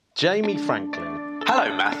Jamie Franklin.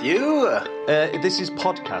 Hello, Matthew. This is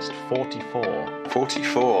podcast 44.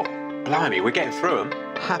 44. Blimey, we're getting through them.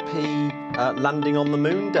 Happy landing on the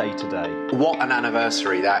moon day today. What an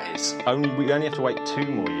anniversary that is. We only have to wait 2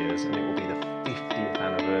 more years and it will be the 50th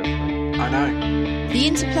anniversary. I know. The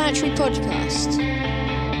Interplanetary Podcast.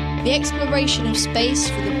 The exploration of space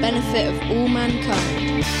for the benefit of all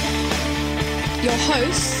mankind. Your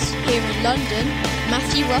hosts, here in London,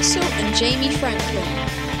 Matthew Russell and Jamie Franklin.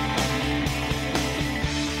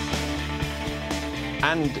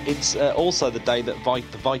 And it's also the day that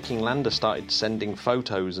the Viking lander started sending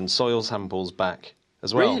photos and soil samples back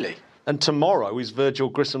as well. Really? And tomorrow is Virgil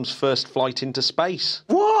Grissom's first flight into space.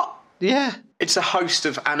 What? Yeah. It's a host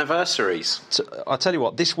of anniversaries. So, I'll tell you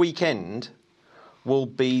what, this weekend will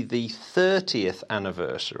be the 30th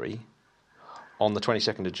anniversary on the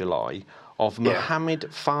 22nd of July of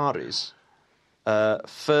Mohammed Fari's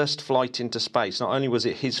first flight into space. Not only was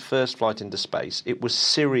it his first flight into space, it was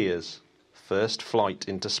Syria's first flight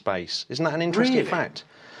into space. Isn't that an interesting fact?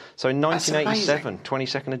 So in 1987,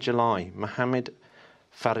 22nd of July, Mohammed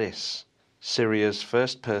Faris, Syria's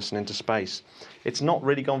first person into space. It's not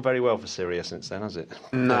really gone very well for Syria since then, has it?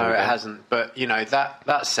 No, it hasn't. But, you know,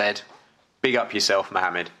 that said, big up yourself,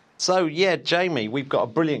 Mohammed. So, yeah, Jamie, we've got a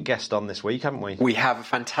brilliant guest on this week, haven't we? We have a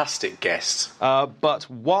fantastic guest. But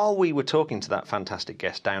while we were talking to that fantastic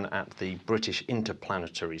guest down at the British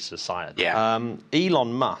Interplanetary Society,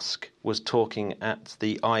 Elon Musk was talking at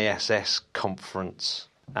the ISS conference,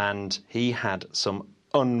 and he had some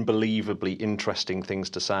unbelievably interesting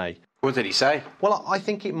things to say. What did he say? Well, I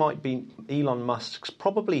think it might be Elon Musk's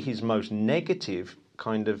probably his most negative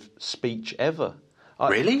kind of speech ever.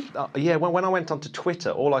 Really? Yeah, when I went onto Twitter,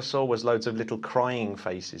 all I saw was loads of little crying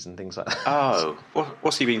faces and things like that. Oh,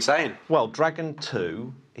 what's he been saying? Well, Dragon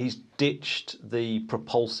 2, he's ditched the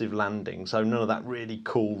propulsive landing, so none of that really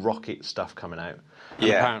cool rocket stuff coming out. And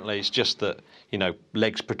apparently it's just that, you know,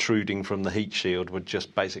 legs protruding from the heat shield were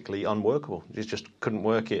just basically unworkable. You just couldn't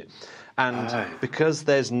work it. And because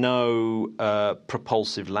there's no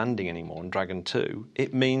propulsive landing anymore in Dragon 2,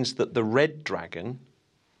 it means that the Red Dragon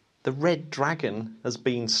has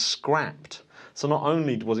been scrapped. So not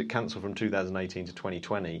only was it cancelled from 2018 to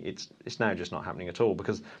 2020, it's now just not happening at all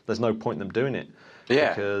because there's no point in them doing it. Yeah.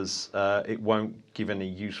 Because it won't give any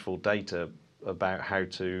useful data about how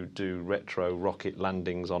to do retro rocket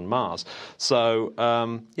landings on Mars. So,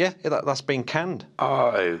 that's been canned.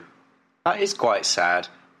 Oh, that is quite sad.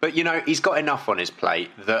 But, you know, he's got enough on his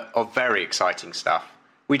plate of very exciting stuff.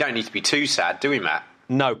 We don't need to be too sad, do we, Matt?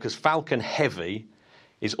 No, because Falcon Heavy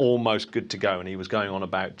is almost good to go, and he was going on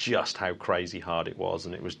about just how crazy hard it was,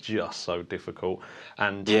 and it was just so difficult.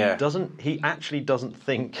 And he actually doesn't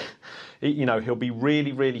think, you know, he'll be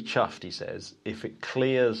really, really chuffed, he says, if it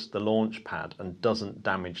clears the launch pad and doesn't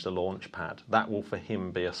damage the launch pad. That will, for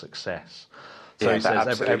him, be a success. So he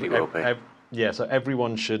says so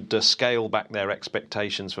everyone should scale back their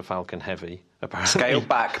expectations for Falcon Heavy. Apparently. Scale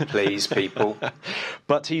back, please, people.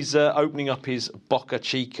 But he's opening up his Boca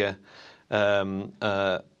Chica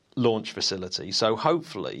launch facility. So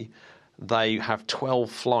hopefully they have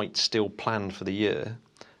 12 flights still planned for the year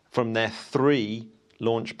from their 3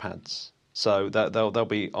 launch pads. So they'll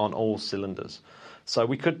be on all cylinders. So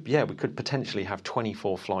we could potentially have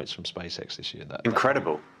 24 flights from SpaceX this year.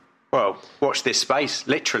 Incredible. Well, watch this space,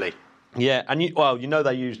 literally. Yeah, and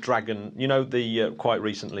they use Dragon. You know, quite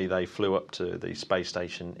recently they flew up to the space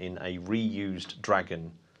station in a reused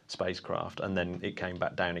Dragon spacecraft, and then it came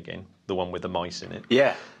back down again, the one with the mice in it.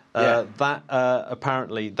 That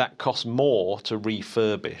apparently that costs more to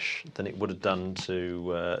refurbish than it would have done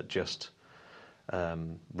to just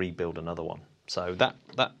rebuild another one. So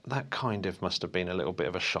that kind of must have been a little bit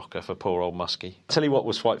of a shocker for poor old Muskie. Tell you what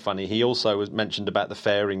was quite funny, he also mentioned about the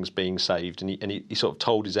fairings being saved, and he sort of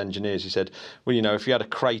told his engineers, he said, well, you know, if you had a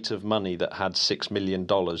crate of money that had $6 million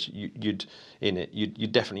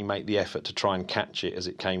you'd definitely make the effort to try and catch it as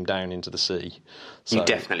it came down into the sea. So you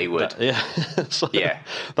definitely would.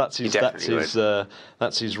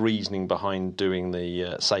 That's his reasoning behind doing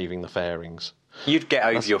the saving the fairings. You'd get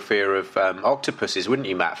over your fear of octopuses, wouldn't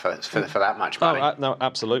you, Matt, for that much money? No,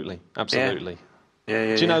 absolutely.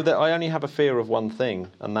 Yeah. Do you know that I only have a fear of one thing,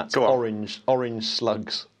 and that's orange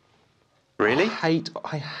slugs. Really?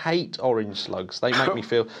 I hate orange slugs. They make me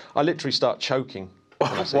feel... I literally start choking.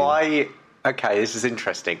 Why... Okay, this is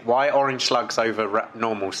interesting. Why orange slugs over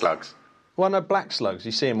normal slugs? Well, no, black slugs.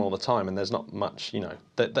 You see them all the time, and there's not much, you know...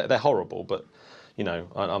 They're horrible, but, you know,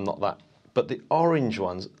 I'm not that... But the orange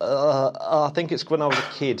ones, I think it's when I was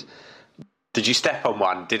a kid. Did you step on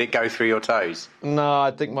one? Did it go through your toes? No,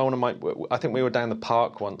 I think I think we were down the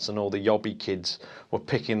park once, and all the yobby kids were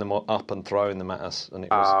picking them up and throwing them at us, and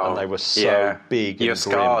they were so big. You're and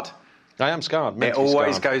grim. scarred. I am scarred. It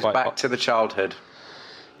always scarred goes back to the childhood.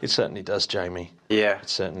 It certainly does, Jamie. Yeah, it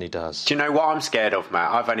certainly does. Do you know what I'm scared of,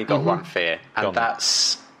 Matt? I've only got one fear, and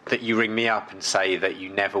that's that you ring me up and say that you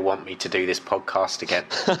never want me to do this podcast again.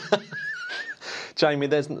 Jamie,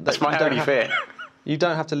 that's my only fear. You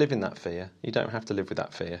don't have to live in that fear. You don't have to live with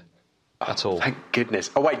that fear at all. Thank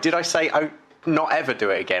goodness. Oh, wait, did I say not ever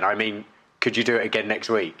do it again? I mean, could you do it again next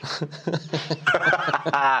week? See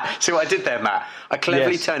what I did there, Matt? I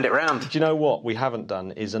cleverly turned it round. Do you know what we haven't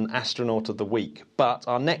done is an astronaut of the week? But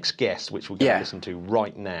our next guest, which we're going to listen to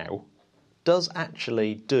right now, does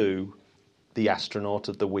actually do the astronaut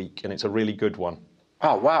of the week, and it's a really good one.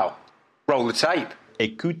 Oh, wow. Roll the tape.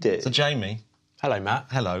 Écoutez. So, Jamie. Hello, Matt.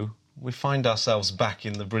 Hello. We find ourselves back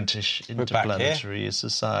in the British Interplanetary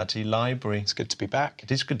Society Library. It's good to be back. It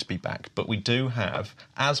is good to be back, but we do have,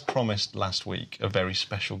 as promised last week, a very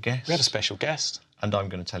special guest. We had a special guest. And I'm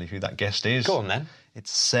going to tell you who that guest is. Go on, then. It's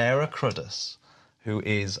Sarah Cruddas, who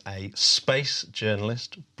is a space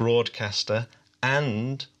journalist, broadcaster,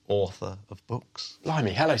 and author of books.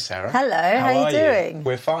 Blimey, hello, Sarah. Hello, how are you doing?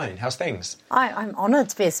 We're fine. How's things? I'm honoured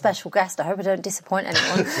to be a special guest. I hope I don't disappoint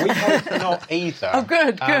anyone. We hope not either. Oh,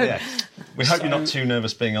 good. We hope you're not too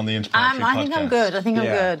nervous being on the Interplanetary I think I'm good. I'm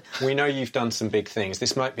good. We know you've done some big things.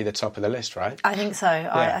 This might be the top of the list, right? I think so.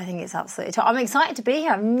 I think it's absolutely top. I'm excited to be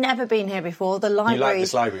here. I've never been here before. The library. You like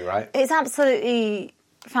this library, right? It's absolutely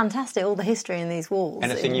fantastic, all the history in these walls.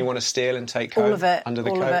 Anything you want to steal and take home? All of it. Under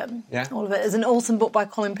the coat? All of it. Yeah? All of it. There's an awesome book by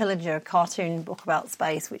Colin Pillinger, a cartoon book about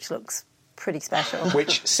space, which looks pretty special.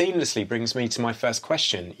 Which seamlessly brings me to my first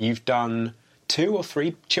question. You've done 2 or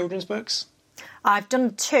 3 children's books? I've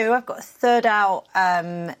done 2. I've got a third out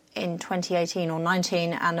in 2018 or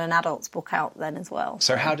 19 and an adult's book out then as well.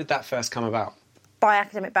 So how did that first come about? By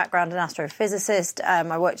academic background, an astrophysicist.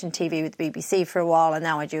 I worked in TV with the BBC for a while, and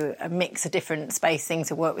now I do a mix of different space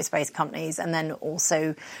things. I work with space companies and then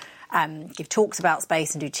also give talks about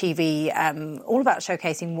space and do TV, all about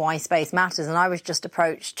showcasing why space matters. And I was just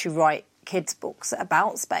approached to write kids' books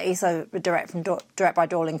about space, direct by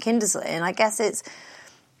Dorling Kindersley. And I guess it's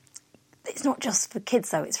not just for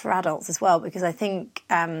kids, though, it's for adults as well, because I think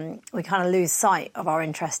we kind of lose sight of our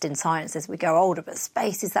interest in science as we go older. But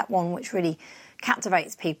space is that one which really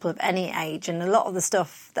captivates people of any age, and a lot of the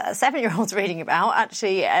stuff that a 7-year-old's reading about,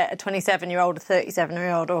 actually a 27-year-old, a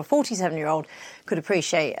 37-year-old or a 47-year-old could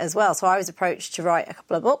appreciate as well. So I was approached to write a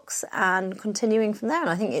couple of books and continuing from there, and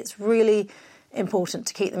I think it's really important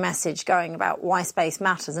to keep the message going about why space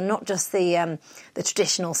matters, and not just the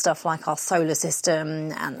traditional stuff like our solar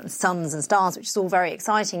system and suns and stars, which is all very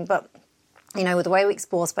exciting, but you know, the way we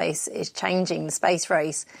explore space is changing. The space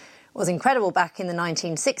race was incredible back in the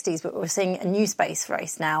 1960s, but we're seeing a new space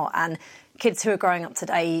race now, and kids who are growing up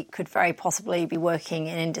today could very possibly be working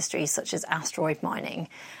in industries such as asteroid mining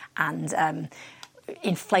and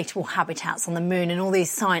inflatable habitats on the moon and all these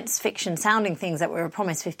science fiction sounding things that we were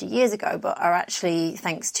promised 50 years ago, but are actually,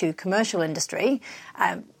 thanks to commercial industry,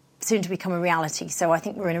 soon to become a reality. So I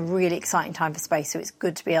think we're in a really exciting time for space, so it's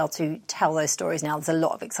good to be able to tell those stories now. There's a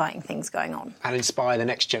lot of exciting things going on. And inspire the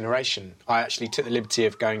next generation. I actually took the liberty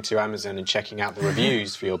of going to Amazon and checking out the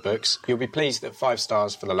reviews for your books. You'll be pleased that 5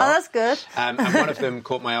 stars for the lot. Oh, that's good. And one of them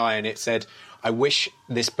caught my eye and it said, "I wish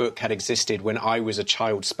this book had existed when I was a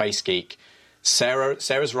child space geek.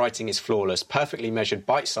 Sarah's writing is flawless, perfectly measured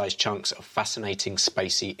bite-sized chunks of fascinating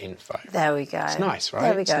spacey info." There we go. It's nice, right?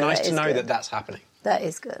 There we go. It's nice to know good. that that's happening. That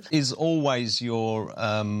is good. Is always your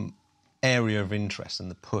area of interest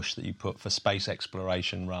and the push that you put for space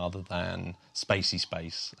exploration rather than spacey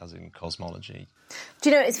space, as in cosmology? Do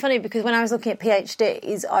you know, it's funny because when I was looking at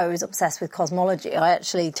PhDs, I was obsessed with cosmology. I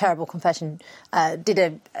actually, terrible confession, I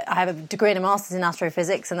have a degree and a master's in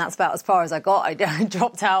astrophysics, and that's about as far as I got. I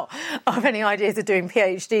dropped out of any ideas of doing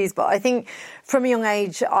PhDs. But I think from a young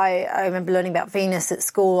age, I remember learning about Venus at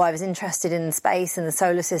school. I was interested in space and the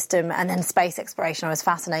solar system, and then space exploration. I was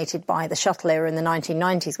fascinated by the shuttle era in the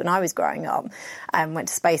 1990s when I was growing up. Went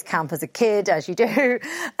to space camp as a kid, as you do.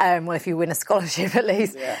 Well, if you win a scholarship, at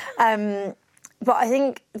least. Yeah. But I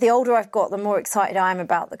think the older I've got, the more excited I am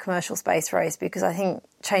about the commercial space race, because I think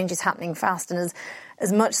change is happening fast. And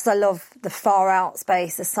as much as I love the far-out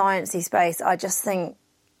space, the sciencey space, I just think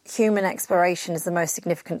human exploration is the most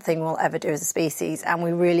significant thing we'll ever do as a species, and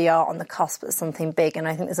we really are on the cusp of something big. And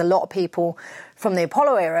I think there's a lot of people from the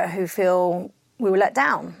Apollo era who feel we were let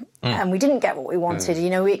down and we didn't get what we wanted. You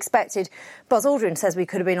know, we expected, Buzz Aldrin says we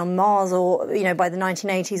could have been on Mars or, you know, by the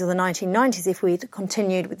 1980s or the 1990s if we'd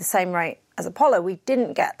continued with the same rate as Apollo. We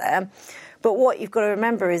didn't get there. But what you've got to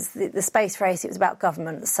remember is the space race, it was about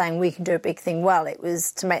governments saying we can do a big thing well. It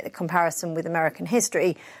was, to make the comparison with American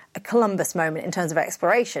history, a Columbus moment in terms of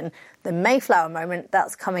exploration. The Mayflower moment,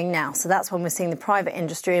 that's coming now. So that's when we're seeing the private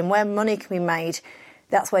industry, and where money can be made,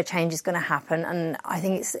 that's where change is going to happen. And I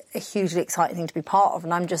think it's a hugely exciting thing to be part of.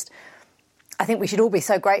 And I think we should all be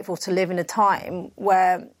so grateful to live in a time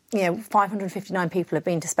where, you know, 559 people have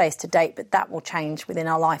been to space to date, but that will change within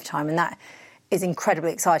our lifetime. And that is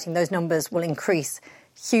incredibly exciting. Those numbers will increase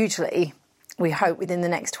hugely, we hope, within the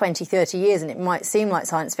next 20, 30 years. And it might seem like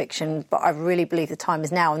science fiction, but I really believe the time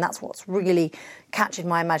is now. And that's what's really captured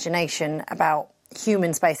my imagination about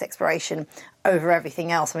human space exploration over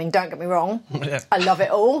everything else. I mean, don't get me wrong, I love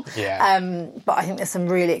it all. But I think there's some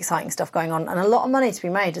really exciting stuff going on and a lot of money to be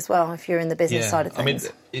made as well if you're in the business side of things.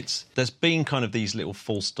 I mean, there's been kind of these little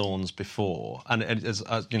false dawns before, and as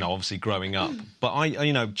you know, obviously growing up. But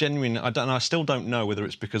I still don't know whether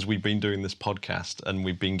it's because we've been doing this podcast and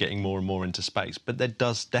we've been getting more and more into space. But there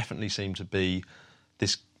does definitely seem to be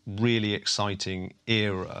this really exciting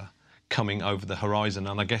era coming over the horizon,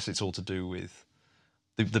 and I guess it's all to do with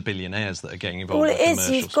the billionaires that are getting involved. Well, it is.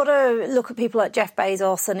 You've got to look at people like Jeff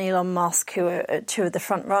Bezos and Elon Musk, who are two of the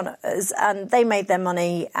front runners, and they made their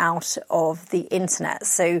money out of the internet.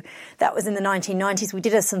 So that was in the 1990s. We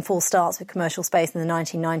did have some false starts with commercial space in the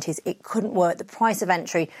 1990s. It couldn't work. The price of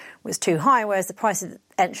entry was too high, whereas the price of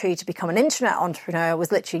entry to become an internet entrepreneur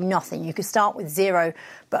was literally nothing. You could start with zero,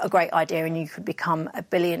 but a great idea, and you could become a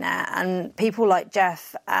billionaire. And people like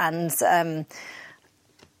Jeff and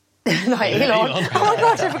like Elon. Oh my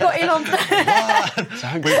gosh, I forgot Elon.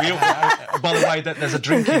 By the way, there's a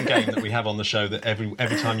drinking game that we have on the show that every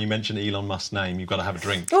time you mention Elon Musk's name, you've got to have a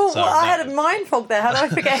drink. Oh, so, I had a mind fog there. How do I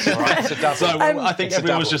forget? I think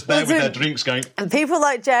everyone was just there with their drinks going. And people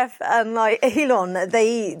like Jeff and like Elon,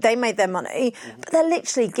 they made their money, but they're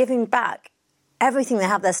literally giving back everything they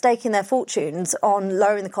have. They're staking their fortunes on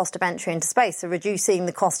lowering the cost of entry into space, so reducing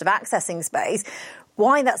the cost of accessing space.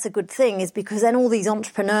 Why that's a good thing is because then all these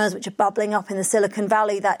entrepreneurs which are bubbling up in the Silicon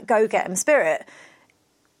Valley, that go-get-em spirit,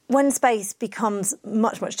 when space becomes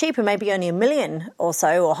much, much cheaper, maybe only $1 million or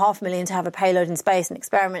so, or $500,000 to have a payload in space, an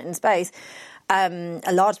experiment in space, a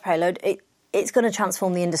large payload, it's going to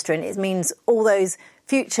transform the industry. And it means all those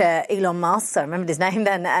future Elon Musk, I remembered his name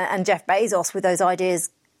then, and Jeff Bezos with those ideas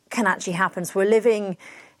can actually happen. So we're living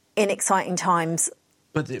in exciting times.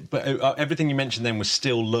 But everything you mentioned then was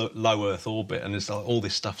still low Earth orbit, and it's like all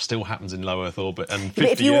this stuff still happens in low Earth orbit. And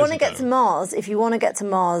if you want to get to Mars,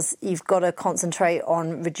 you've got to concentrate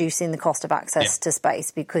on reducing the cost of access to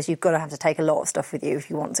space, because you've got to have to take a lot of stuff with you if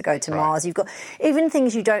you want to go to Mars. You've got even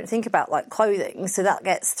things you don't think about, like clothing, so that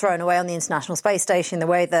gets thrown away on the International Space Station. They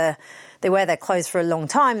wear their clothes for a long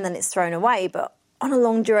time, and then it's thrown away. But on a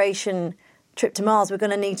long duration trip to Mars, we're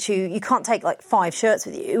going to need to. You can't take like 5 shirts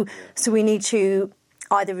with you, so we need to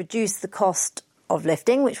either reduce the cost of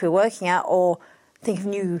lifting, which we're working at, or think of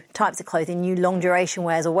new types of clothing, new long-duration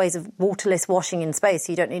wears, or ways of waterless washing in space,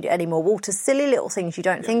 so you don't need any more water. Silly little things you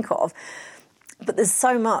don't think of. But there's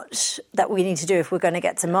so much that we need to do if we're going to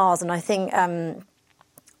get to Mars, and I think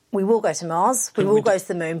we will go to Mars, we will go to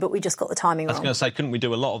the moon, but we just got the timing wrong. I was going to say, couldn't we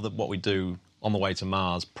do a lot of what we do on the way to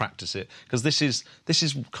Mars, practice it? Because this is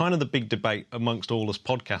kind of the big debate amongst all us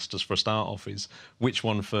podcasters for a start off, is which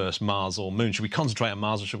one first, Mars or Moon? Should we concentrate on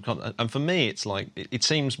Mars or should we and for me, it's like, it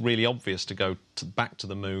seems really obvious to go back to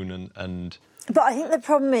the Moon and... But I think the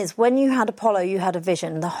problem is, when you had Apollo, you had a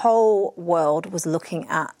vision. The whole world was looking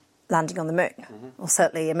at landing on the Moon. Mm-hmm. Well,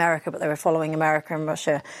 certainly America, but they were following America and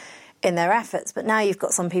Russia in their efforts. But now you've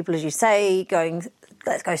got some people, as you say, going,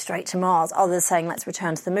 let's go straight to Mars. Others saying, let's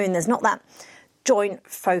return to the Moon. There's not that joint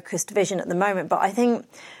focused vision at the moment, but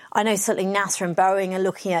I know certainly NASA and Boeing are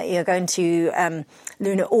looking at, you're going to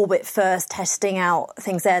lunar orbit first, testing out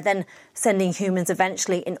things there, then sending humans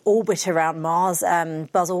eventually in orbit around Mars.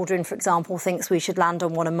 Buzz Aldrin, for example, thinks we should land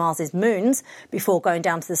on one of Mars's moons before going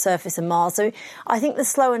down to the surface of Mars. So I think the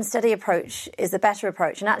slow and steady approach is the better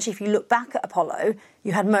approach. And actually, if you look back at Apollo,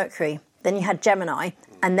 you had Mercury, then you had Gemini,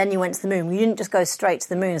 and then you went to the moon. You didn't just go straight to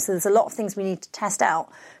the moon. So there's a lot of things we need to test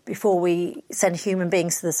out before we send human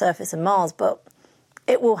beings to the surface of Mars. But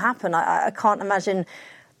it will happen. I can't imagine.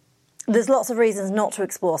 There's lots of reasons not to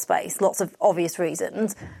explore space, lots of obvious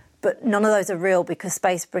reasons, but none of those are real, because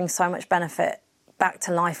space brings so much benefit back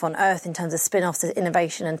to life on Earth in terms of spin-offs,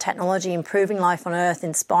 innovation and technology, improving life on Earth,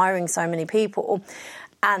 inspiring so many people.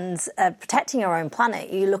 and protecting our own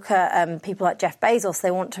planet. You look at people like Jeff Bezos,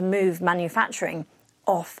 they want to move manufacturing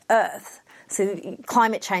off Earth. So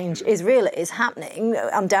climate change is real, it is happening.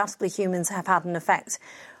 Undoubtedly, humans have had an effect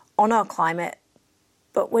on our climate,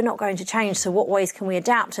 but we're not going to change. So what ways can we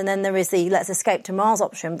adapt? And then there is the let's escape to Mars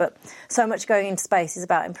option. But so much going into space is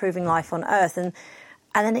about improving life on Earth. And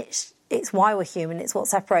then it's why we're human. It's what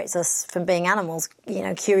separates us from being animals. You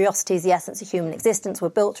know, curiosity is the essence of human existence. We're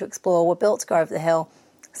built to explore. We're built to go over the hill.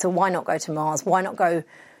 So why not go to Mars? Why not go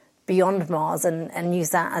beyond Mars and use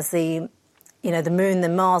that as the moon,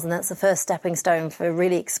 then Mars, and that's the first stepping stone for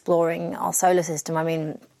really exploring our solar system. I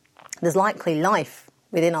mean, there's likely life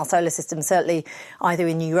within our solar system, certainly either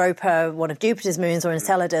in Europa, one of Jupiter's moons, or in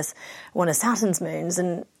Enceladus, one of Saturn's moons.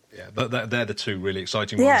 And yeah, they're the two really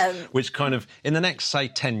exciting ones. Yeah. Which kind of, in the next, say,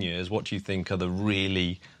 10 years, what do you think are the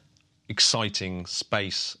really exciting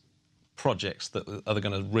space projects that are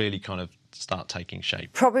going to really kind of start taking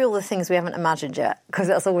shape? Probably all the things we haven't imagined yet, because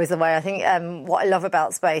that's always the way. I think what I love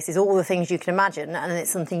about space is all the things you can imagine, and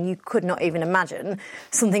it's something you could not even imagine,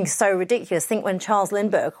 something so ridiculous. Think when Charles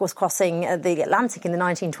Lindbergh was crossing the Atlantic in the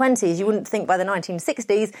 1920s, you wouldn't think by the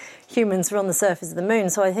 1960s humans were on the surface of the moon.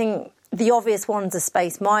 So I think the obvious ones are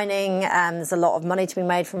space mining. There's a lot of money to be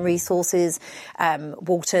made from resources,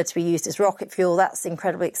 water to be used as rocket fuel. That's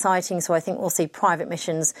incredibly exciting. So I think we'll see private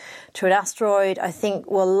missions to an asteroid. I think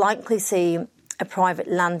we'll likely see a private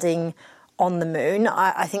landing on the moon.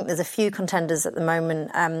 I think there's a few contenders at the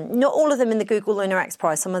moment. Not all of them in the Google Lunar X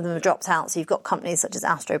Prize. Some of them have dropped out. So you've got companies such as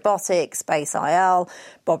Astrobotic, Space IL,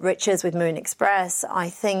 Bob Richards with Moon Express. I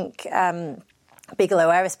think Bigelow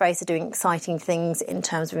Aerospace are doing exciting things in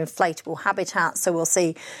terms of inflatable habitats, so we'll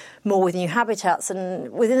see more with new habitats.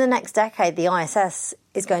 And within the next decade, the ISS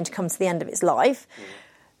is going to come to the end of its life.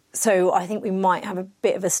 So I think we might have a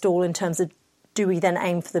bit of a stall in terms of, do we then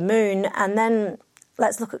aim for the moon? And then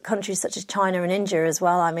let's look at countries such as China and India as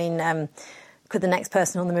well. I mean, could the next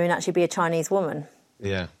person on the moon actually be a Chinese woman?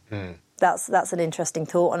 Yeah. That's an interesting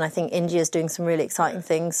thought, and I think India's doing some really exciting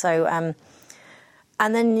things. So,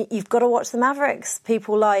 and then you've got to watch the Mavericks.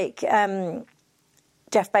 People like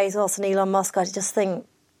Jeff Bezos and Elon Musk, I just think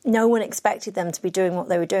no one expected them to be doing what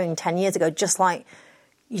they were doing 10 years ago, just like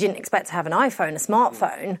you didn't expect to have an iPhone, a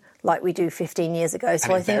smartphone, like we do 15 years ago.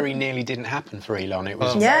 So and it very nearly didn't happen for Elon. It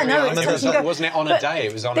was wasn't it on a day?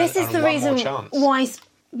 It was on this a is the one reason more chance.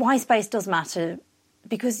 why space does matter,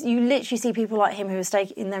 because you literally see people like him who are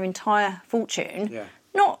staking their entire fortune,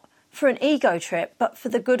 not for an ego trip, but for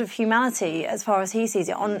the good of humanity, as far as he sees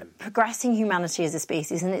it, on progressing humanity as a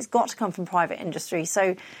species, and it's got to come from private industry.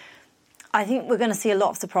 So I think we're going to see a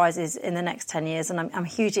lot of surprises in the next 10 years, and I'm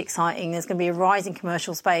hugely exciting. There's going to be a rise in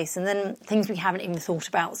commercial space, and then things we haven't even thought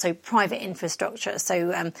about, so private infrastructure.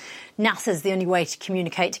 So NASA's the only way to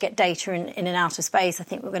communicate, to get data in and out of space. I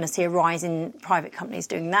think we're going to see a rise in private companies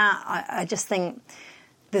doing that. I just think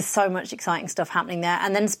there's so much exciting stuff happening there.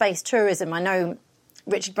 And then space tourism. I know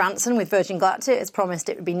Richard Branson with Virgin Galactic has promised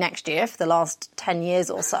it would be next year for the last 10 years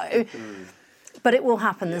or so. But it will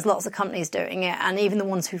happen. There's lots of companies doing it, and even the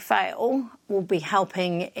ones who fail will be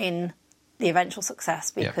helping in the eventual success,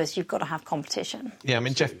 because you've got to have competition. Yeah, I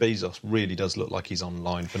mean, Jeff Bezos really does look like he's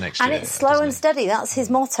online for next year. And it's slow and steady. That's his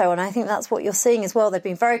motto, and I think that's what you're seeing as well. They've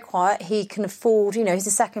been very quiet. He can afford, he's the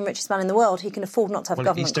second richest man in the world. He can afford not to have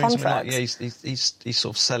government contracts. He's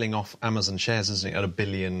sort of selling off Amazon shares, isn't he, at $1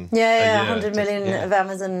 billion a year. 100 million of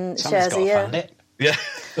Amazon shares a year. Fund it. Yeah,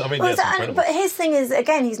 I mean, that's incredible. But his thing is,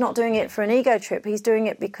 again, he's not doing it for an ego trip. He's doing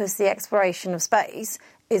it because the exploration of space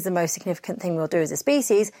is the most significant thing we'll do as a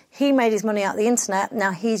species. He made his money out of the internet.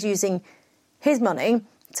 Now he's using his money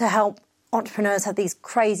to help entrepreneurs have these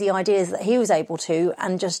crazy ideas that he was able to,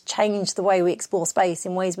 and just change the way we explore space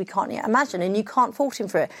in ways we can't yet imagine. And you can't fault him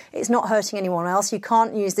for it. It's not hurting anyone else. You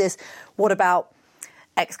can't use this, what about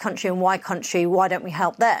X country and Y country, why don't we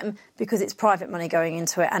help them? Because it's private money going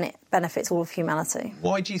into it, and it benefits all of humanity.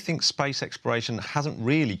 Why do you think space exploration hasn't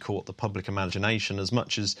really caught the public imagination as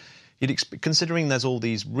much as you'd expect, considering there's all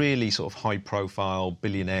these really sort of high-profile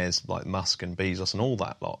billionaires like Musk and Bezos and all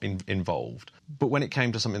that lot involved? But when it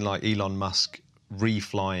came to something like Elon Musk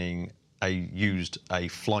reflying a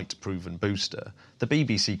flight-proven booster, the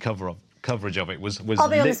BBC coverage of it was I'll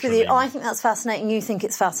be honest with you, I think that's fascinating. You think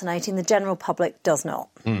it's fascinating. The general public does not.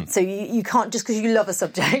 So you can't, just because you love a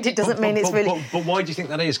subject, it doesn't mean it's really... But why do you think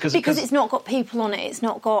that is? Because it's not got people on it. It's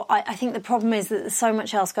not got... I think the problem is that there's so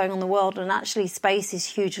much else going on in the world, and actually space is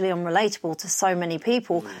hugely unrelatable to so many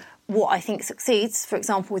people. What I think succeeds, for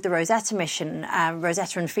example, with the Rosetta mission,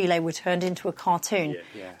 Rosetta and Philae were turned into a cartoon,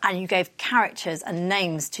 and you gave characters and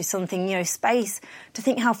names to something, space, to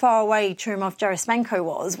think how far away Churyumov Gerasimenko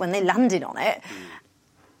was when they landed on it.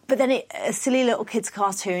 But then a silly little kid's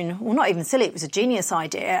cartoon, well, not even silly, it was a genius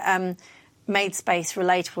idea, made space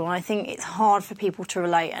relatable. And I think it's hard for people to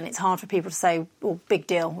relate, and it's hard for people to say, well, big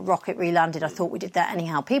deal, rocket re-landed, I thought we did that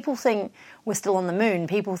anyhow. People think we're still on the moon.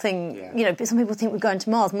 People think, some people think we're going to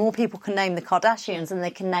Mars. More people can name the Kardashians than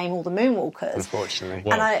they can name all the moonwalkers. Unfortunately.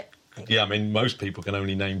 Well, most people can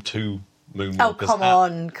only name 2 moonwalkers. Oh, come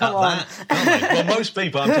on. Well, most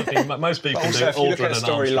people, I'm talking, most people also, do if you look Aldrin at a and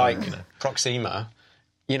story Armstrong, like Proxima,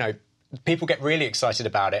 people get really excited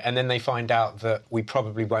about it, and then they find out that we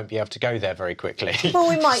probably won't be able to go there very quickly. Well,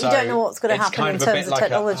 we might. So you don't know what's going to happen in terms of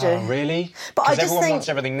technology. Really? But because everyone wants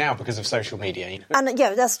everything now because of social media. And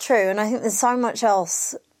that's true. And I think there's so much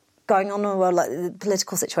else going on in the world, like the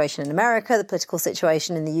political situation in America, the political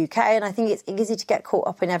situation in the UK, and I think it's easy to get caught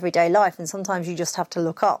up in everyday life, and sometimes you just have to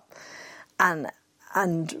look up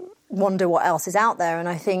and wonder what else is out there. And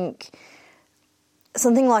I think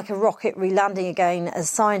something like a rocket re-landing again, as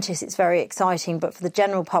scientists, it's very exciting, but for the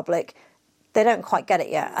general public, they don't quite get it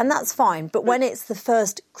yet. And that's fine. But when it's the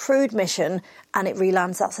first crewed mission and it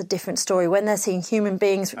re-lands, that's a different story. When they're seeing human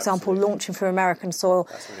beings, for example, launching from American soil,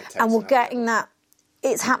 and we're getting that,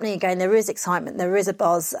 it's happening again. There is excitement, there is a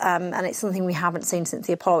buzz, and it's something we haven't seen since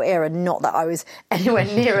the Apollo era. Not that I was anywhere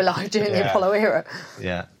near alive during the Apollo era.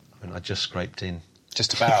 Yeah, I just scraped in.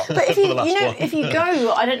 Just about. But if you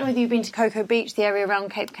go, I don't know whether you've been to Cocoa Beach, the area around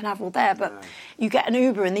Cape Canaveral there, but you get an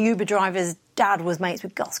Uber, and the Uber driver's dad was mates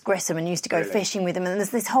with Gus Grissom and used to go fishing with him, and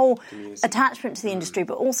there's this whole attachment to the industry,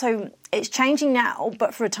 but also it's changing now,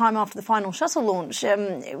 but for a time after the final shuttle launch,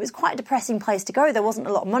 it was quite a depressing place to go. There wasn't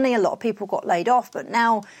a lot of money, a lot of people got laid off, but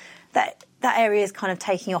now that area is kind of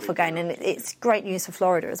taking off again, and it's great news for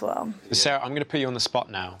Florida as well. Sarah, I'm going to put you on the spot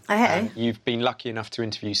now. Okay. You've been lucky enough to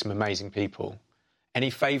interview some amazing people. Any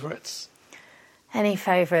favourites? Any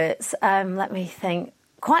favourites? Let me think.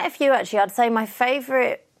 Quite a few, actually. I'd say my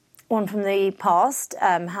favourite one from the past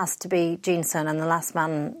has to be Gene Cernan, the last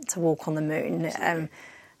man to walk on the moon,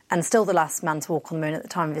 and still the last man to walk on the moon at the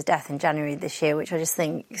time of his death in January this year, which I just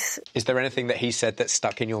think... Is there anything that he said that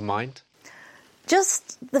stuck in your mind?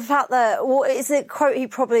 Just the fact that, well, it's a quote he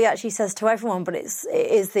probably actually says to everyone, but it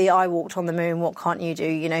is the "I walked on the moon, what can't you do?"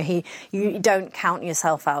 You don't count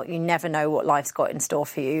yourself out. You never know what life's got in store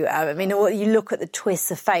for you. I mean, you look at the twists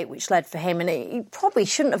of fate which led for him, and he probably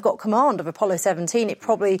shouldn't have got command of Apollo 17. He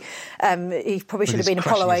probably should have been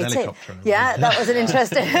Apollo 18. Yeah, that was an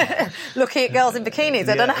interesting looking at girls in bikinis.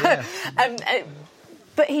 I don't know.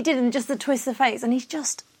 But he did, and just the twists of fate, and he's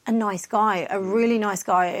just a nice guy, a really nice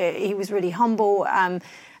guy. He was really humble.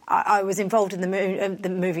 I was involved in the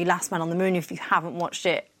movie Last Man on the Moon. If you haven't watched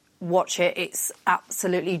it, watch it. It's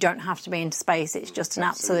absolutely, you don't have to be into space. It's just an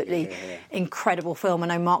absolutely incredible film. I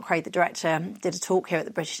know Mark Craig, the director, did a talk here at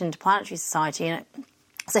the British Interplanetary Society.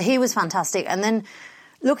 So he was fantastic. And then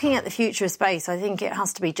looking at the future of space, I think it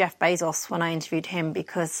has to be Jeff Bezos when I interviewed him,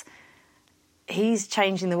 because he's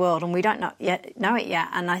changing the world and we don't know it yet.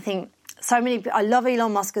 And I think I love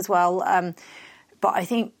Elon Musk as well, but I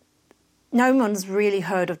think no one's really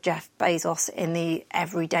heard of Jeff Bezos in the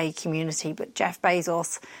everyday community, but Jeff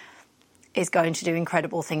Bezos is going to do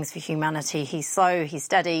incredible things for humanity. He's slow, he's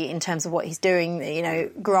steady in terms of what he's doing.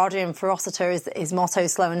 Gradium Ferociter is his motto,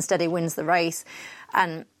 slow and steady wins the race.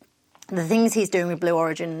 And the things he's doing with Blue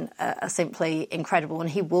Origin are simply incredible, and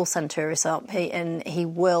he will send tourists up, and he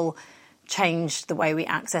will change the way we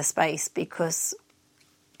access space, because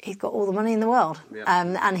he's got all the money in the world,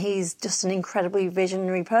 and he's just an incredibly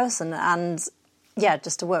visionary person. And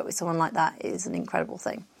just to work with someone like that is an incredible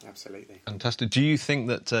thing. Absolutely, fantastic. Do you think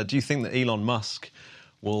that Elon Musk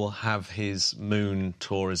will have his moon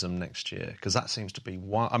tourism next year? Because that seems to be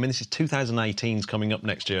this is 2018's coming up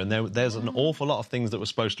next year, and there's an awful lot of things that were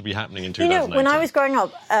supposed to be happening in 2018. When I was growing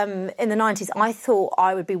up in the 90s, I thought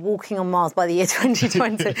I would be walking on Mars by the year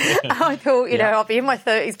 2020. I thought, I'll be in my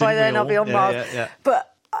 30s by then, I'll be on Mars. But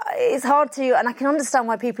it's hard to, and I can understand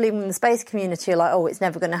why people even in the space community are like, oh, it's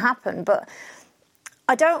never going to happen. But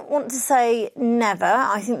I don't want to say never.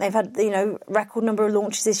 I think they've had, record number of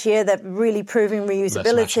launches this year. They're really proving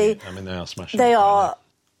reusability. They are smashing. They are.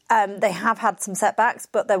 They have had some setbacks,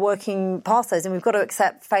 but they're working past those, and we've got to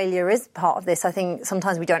accept failure is part of this. I think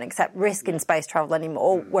sometimes we don't accept risk in space travel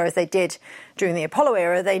anymore, whereas they did during the Apollo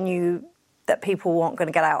era. They knew that people weren't going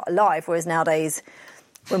to get out alive, whereas nowadays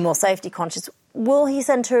we're more safety conscious. Will he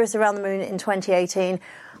send tourists around the moon in 2018?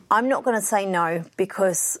 I'm not going to say no,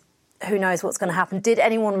 because who knows what's going to happen. Did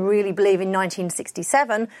anyone really believe in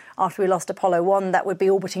 1967, after we lost Apollo 1, that we'd be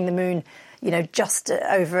orbiting the moon, just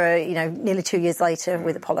over, nearly 2 years later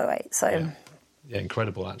with Apollo 8? So, Yeah,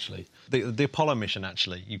 incredible, actually. The Apollo mission,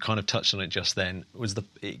 actually, you kind of touched on it just then, was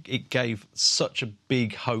it gave such a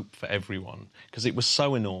big hope for everyone because it was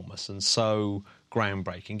so enormous and so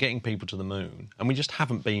groundbreaking, getting people to the moon, and we just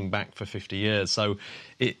haven't been back for 50 years. So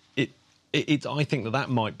I think that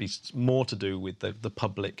might be more to do with the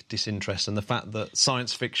public disinterest and the fact that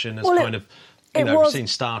science fiction has we've seen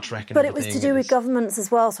Star Trek and but everything. But it was to do with governments as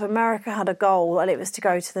well. So America had a goal, and it was to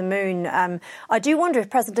go to the moon. I do wonder if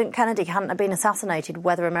President Kennedy hadn't been assassinated,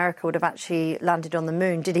 whether America would have actually landed on the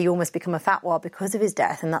moon. Did he almost become a fatwa because of his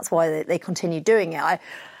death, and that's why they continued doing it? I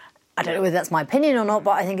don't know whether that's my opinion or not,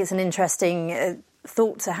 but I think it's an interesting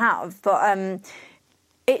thought to have. But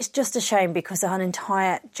it's just a shame because an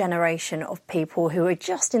entire generation of people who are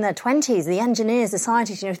just in their 20s, the engineers, the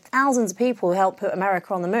scientists, thousands of people who helped put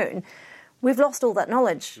America on the moon, we've lost all that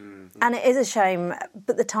knowledge. Mm-hmm. And it is a shame,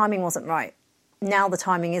 but the timing wasn't right. Now the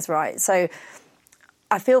timing is right. So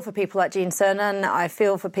I feel for people like Gene Cernan, I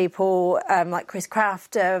feel for people like Chris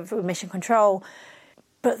Kraft with Mission Control,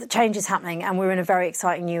 but the change is happening and we're in a very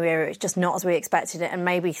exciting new era. It's just not as we expected it, and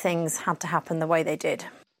maybe things had to happen the way they did.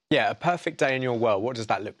 Yeah, a perfect day in your world, what does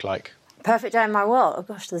that look like? Perfect day in my world? Oh,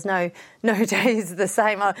 gosh, there's no days the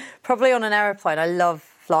same. Probably on an aeroplane. I love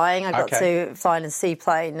flying. I got to fly in a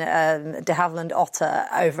seaplane, de Havilland Otter,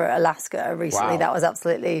 over Alaska recently. Wow. That was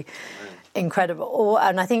absolutely incredible.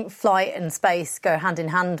 And I think flight and space go hand in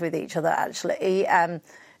hand with each other, actually.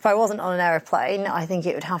 If I wasn't on an aeroplane, I think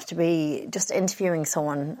it would have to be just interviewing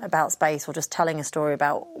someone about space or just telling a story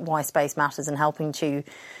about why space matters and helping to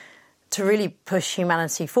really push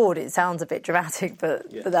humanity forward. It sounds a bit dramatic, but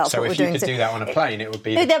that's what we're doing. So if you could do that on a plane, it would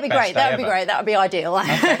be that'd be great. That would be great. That would be ideal.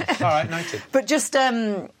 Okay. All right, noted. But just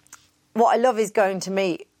what I love is going to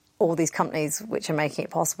meet all these companies which are making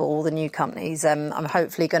it possible, all the new companies. I'm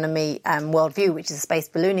hopefully going to meet Worldview, which is a space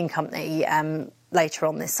ballooning company, later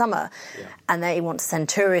on this summer, and they want to send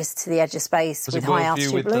tourists to the edge of space with high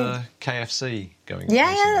altitude balloons. With KFC going.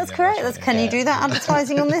 Yeah, that's correct. Right. Can you do that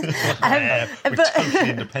advertising on this? We're totally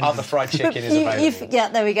independent. Other fried chicken is available.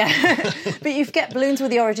 There we go. But you get balloons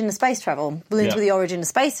with the origin of space travel, balloons with the origin of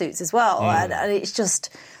spacesuits as well, and it's just.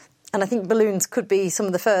 And I think balloons could be some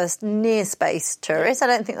of the first near space tourists. I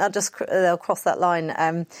don't think they'll cross that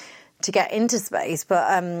line to get into space,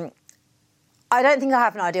 but. I don't think I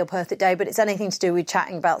have an ideal perfect day, but it's anything to do with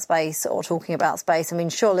chatting about space or talking about space. I mean,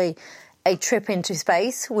 surely a trip into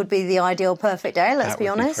space would be the ideal perfect day, let's be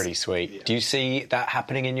honest. That would be pretty sweet. Yeah. Do you see that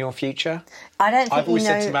happening in your future? I don't think I've always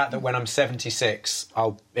said to Matt that when I'm 76,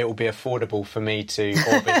 it will be affordable for me to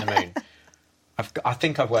orbit the moon. I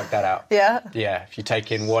think I've worked that out. Yeah? Yeah, if you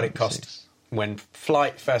take in what it cost when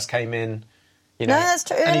flight first came in. No, that's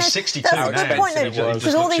true. And he's 62 now. That's a good point,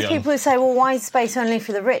 because all these people who say, well, why is space only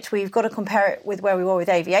for the rich? Well, you've got to compare it with where we were with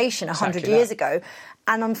aviation 100 years ago.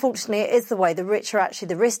 And unfortunately, it is the way. The rich are actually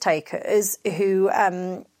the risk takers who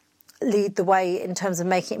lead the way in terms of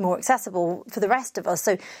making it more accessible for the rest of us.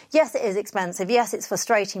 So, yes, it is expensive. Yes, it's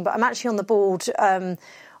frustrating. But I'm actually on the board on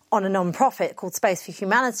a non-profit called Space for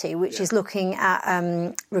Humanity, which is looking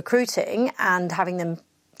at recruiting and having them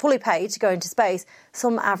fully paid to go into space,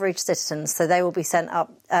 some average citizens. So they will be sent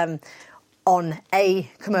up on a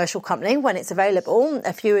commercial company when it's available,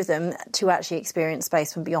 a few of them, to actually experience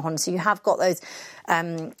space from beyond. So you have got those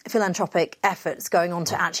philanthropic efforts going on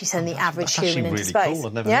to actually send the average human into space. Cool.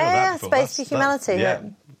 I've never heard of that before. Space for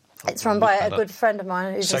Humanity. It's run by a good friend of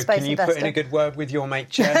mine who's a space investor. So can you put in a good word with your mate,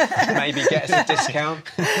 Jeff? Maybe get us a discount?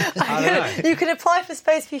 I don't know. You can apply for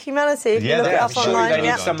Space for Humanity if you look it up online. They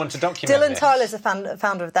need someone to document Dylan Tyler's a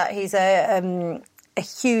founder of that. He's a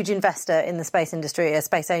huge investor in the space industry, a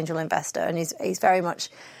space angel investor, and he's very much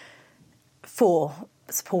for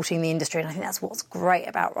supporting the industry. And I think that's what's great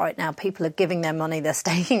about right now. People are giving their money, they're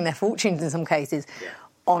staking their fortunes in some cases,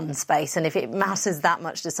 on space, and if it matters that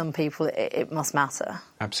much to some people, it must matter.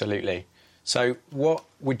 Absolutely. So what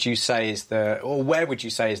would you say is where would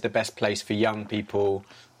you say is the best place for young people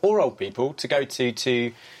or old people to go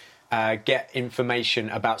to get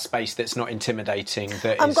information about space that's not intimidating?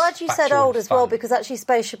 I'm glad you said old as well, because actually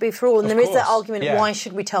space should be for all, and there is that argument, why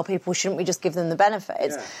should we tell people, shouldn't we just give them the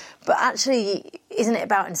benefits? Yeah. But actually, isn't it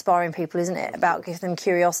about inspiring people, isn't it about giving them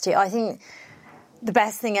curiosity? I think the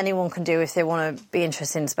best thing anyone can do if they want to be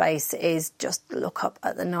interested in space is just look up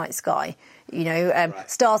at the night sky.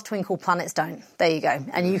 Stars twinkle, planets don't. There you go.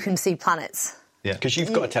 And you can see planets. Yeah. Because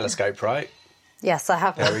you've got a telescope, right? Yes, I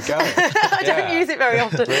have. There we go. I don't use it very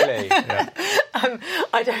often. Really? Yeah.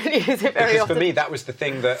 I don't use it very often. For me, that was the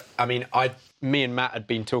thing that, me and Matt had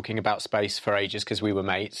been talking about space for ages because we were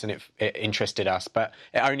mates and it interested us. But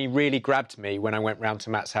it only really grabbed me when I went round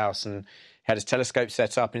to Matt's house and had his telescope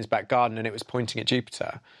set up in his back garden and it was pointing at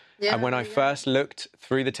Jupiter. Yeah, and when I first looked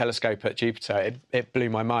through the telescope at Jupiter, it blew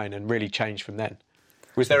my mind and really changed from then.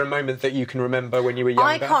 Was there a moment that you can remember when you were younger?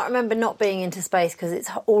 I can't remember not being into space because it's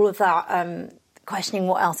all of that questioning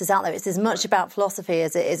what else is out there. It's as much about philosophy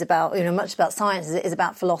as it is about, much about science as it is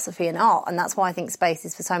about philosophy and art. And that's why I think space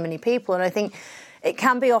is for so many people. And I think it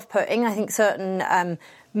can be off-putting. I think certain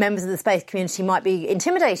members of the space community might be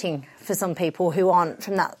intimidating for some people who aren't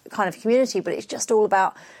from that kind of community. But it's just all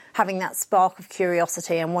about having that spark of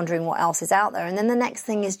curiosity and wondering what else is out there. And then the next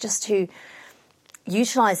thing is just to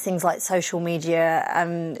utilise things like social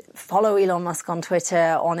media, follow Elon Musk on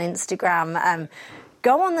Twitter, on Instagram,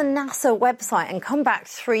 go on the NASA website and come back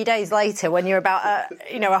 3 days later when you're about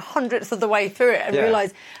a hundredth of the way through it and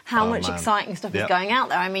realise how much exciting stuff is going out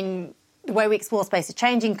there. I mean, the way we explore space is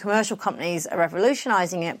changing. Commercial companies are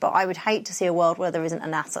revolutionising it, but I would hate to see a world where there isn't a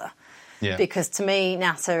NASA. Yeah. Because to me,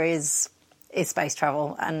 NASA is space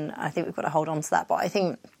travel, and I think we've got to hold on to that. But I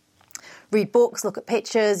think read books, look at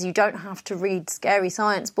pictures. You don't have to read scary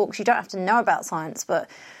science books. You don't have to know about science. But,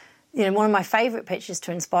 one of my favourite pictures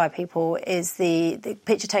to inspire people is the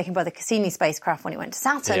picture taken by the Cassini spacecraft when it went to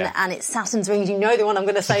Saturn. And it's Saturn's rings. You know the one I'm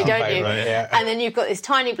going to say, don't you? Right, yeah. And then you've got this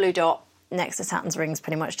tiny blue dot next to Saturn's rings,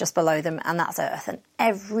 pretty much just below them, and that's Earth. And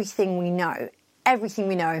everything we know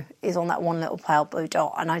is on that one little pale blue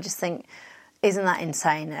dot. And I just think, isn't that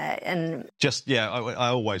insane? And just I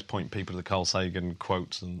always point people to the Carl Sagan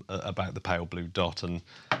quotes and about the pale blue dot, and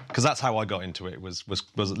because that's how I got into it. Was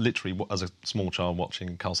literally as a small child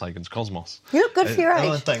watching Carl Sagan's Cosmos. You look good for your age.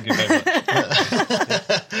 Oh, thank you very much.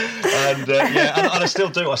 and I still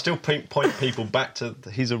do. I still point people back to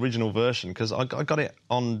his original version because I got it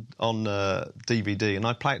on DVD and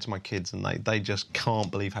I play it to my kids and they just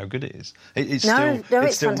can't believe how good it is. It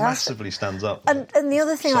still massively stands up. And the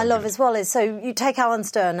other thing I love as well is, so you take Alan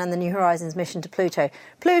Stern and the New Horizons mission to Pluto.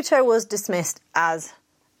 Pluto was dismissed as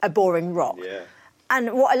a boring rock. Yeah.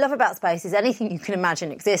 And what I love about space is anything you can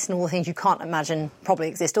imagine exists and all the things you can't imagine probably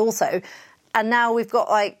exist also. And now we've got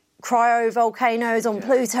cryovolcanoes on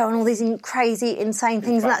Pluto and all these crazy, insane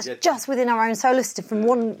things, and that's just within our own solar system from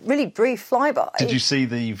one really brief flyby. Did you see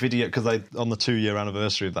the video? Because on the 2-year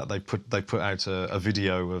anniversary of that, they put out a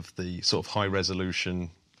video of the sort of high resolution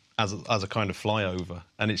as a kind of flyover,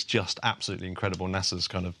 and it's just absolutely incredible. NASA's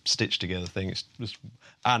kind of stitched together thing.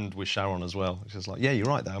 And with Sharon as well. It's just like, yeah, you're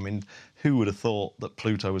right there. I mean, who would have thought that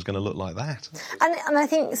Pluto was going to look like that? And I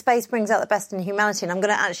think space brings out the best in humanity. And I'm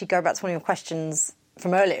going to actually go back to one of your questions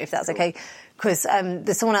from earlier, if that's okay, because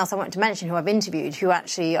there's someone else I wanted to mention who I've interviewed who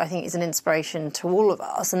actually I think is an inspiration to all of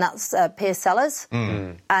us, and that's Piers Sellers.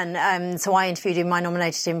 Mm. And so I interviewed him. I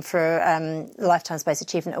nominated him for the Lifetime Space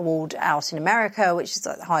Achievement Award out in America, which is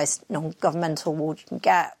the highest non-governmental award you can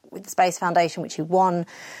get, with the Space Foundation, which he won.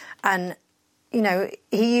 And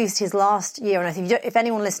he used his last year, and I think if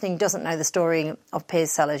anyone listening doesn't know the story of Piers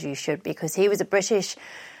Sellers, you should, because he was a British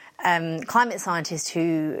climate scientist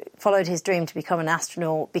who followed his dream to become an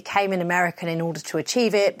astronaut, became an American in order to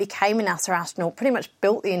achieve it, became a NASA astronaut, pretty much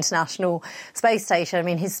built the International Space Station. I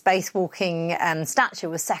mean, his spacewalking stature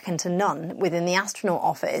was second to none within the astronaut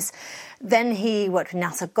office. Then he worked with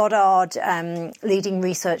NASA Goddard, leading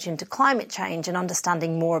research into climate change and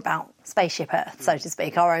understanding more about spaceship Earth, so to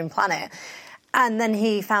speak, our own planet. And then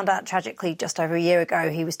he found out tragically just over a year ago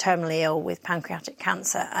he was terminally ill with pancreatic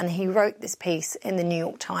cancer, and he wrote this piece in the New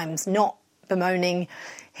York Times, not bemoaning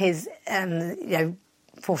his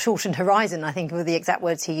foreshortened horizon, I think were the exact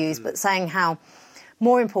words he used, but saying how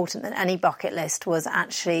more important than any bucket list was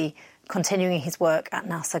actually continuing his work at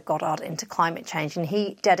NASA Goddard into climate change. And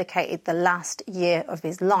he dedicated the last year of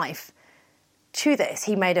his life to this.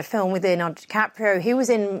 He made a film with Leonardo DiCaprio. He was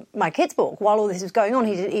in my kids' book while all this was going on.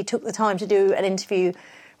 He took the time to do an interview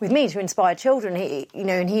with me to inspire children.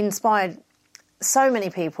 And he inspired so many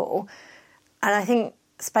people. And I think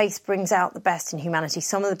space brings out the best in humanity.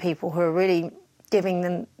 Some of the people who are really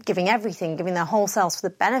giving everything, giving their whole selves for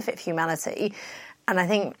the benefit of humanity. And I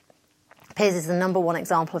think Piers is the number one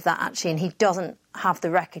example of that, actually. And he doesn't have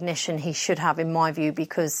the recognition he should have, in my view,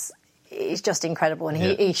 because it's just incredible, and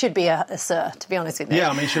he should be a sir, to be honest with you. Yeah,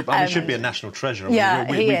 I mean, he should be a national treasure. I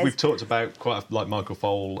mean, we've talked about like Michael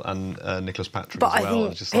Foale and Nicholas Patrick as well.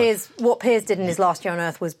 But I think what Piers did in his last year on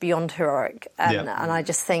Earth was beyond heroic. And I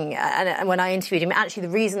just think, and when I interviewed him, actually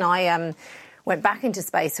the reason I went back into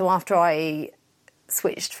space, so after I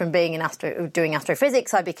switched from being doing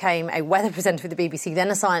astrophysics, I became a weather presenter with the BBC, then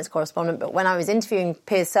a science correspondent. But when I was interviewing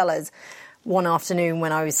Piers Sellers one afternoon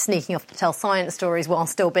when I was sneaking off to tell science stories while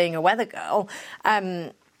still being a weather girl,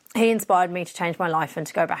 he inspired me to change my life and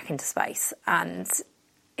to go back into space. And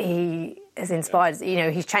he has inspired,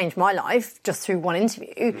 he's changed my life just through one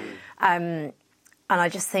interview. And I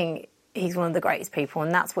just think he's one of the greatest people,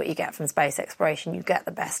 and that's what you get from space exploration. You get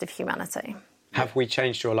the best of humanity. Have we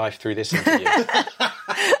changed your life through this interview?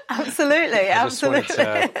 Absolutely, absolutely.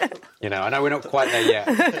 I know we're not quite there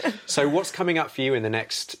yet. So what's coming up for you in the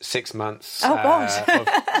next 6 months? Oh, gosh.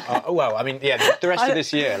 The rest of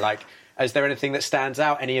this year. Like, is there anything that stands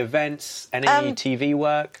out? Any events? Any TV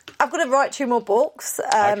work? I've got to write 2 more books.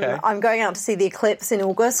 Okay. I'm going out to see the eclipse in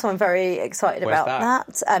August, so I'm very excited Where's about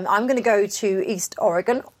that. I'm going to go to East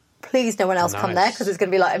Oregon. Please, no one else come there, because there's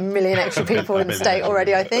going to be like 1 million extra people in the state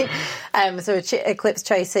already, I think. So eclipse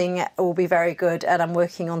chasing will be very good, and I'm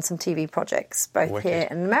working on some TV projects both here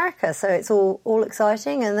and in America. So it's all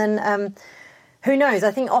exciting. And then who knows?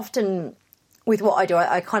 I think often with what I do,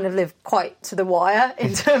 I kind of live quite to the wire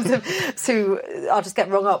in terms of, so I'll just get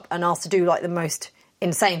rung up and asked to do like the most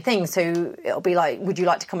insane thing. So it'll be like, would you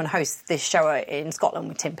like to come and host this show in Scotland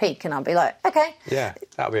with Tim Peake? And I'll be like, okay. Yeah,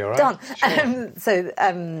 that'll be all right. Done. Sure.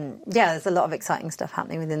 There's a lot of exciting stuff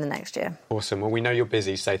happening within the next year. Awesome. Well, we know you're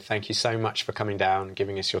busy, so thank you so much for coming down and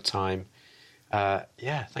giving us your time.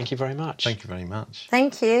 Thank you very much. Thank you very much.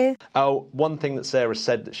 Thank you. Oh, one thing that Sarah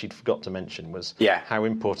said that she'd forgot to mention was how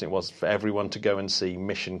important it was for everyone to go and see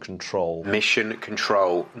Mission Control. Mission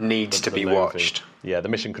Control needs to be watched. Yeah, the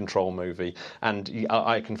Mission Control movie. And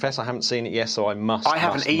I confess I haven't seen it yet, so I must. I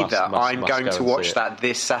haven't either. I'm going to watch that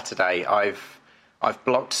this Saturday. I've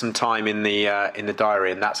blocked some time in the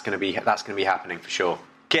diary, and that's going to be happening for sure.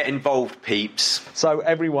 Get involved, peeps. So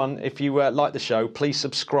everyone, if you like the show, please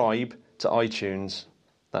subscribe to iTunes.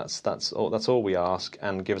 That's all we ask,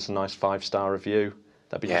 and give us a nice 5-star review.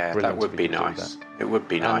 That'd be just brilliant. That would be nice. It would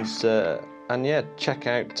be nice. And check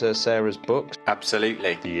out Sarah's books.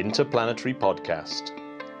 Absolutely. The Interplanetary Podcast.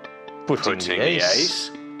 Putting the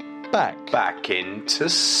ace back into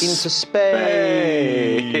space.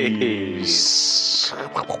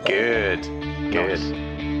 Good.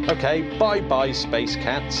 Okay, bye, space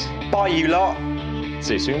cats. Bye, you lot.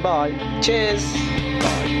 See you soon. Bye. Cheers.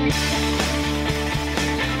 Bye.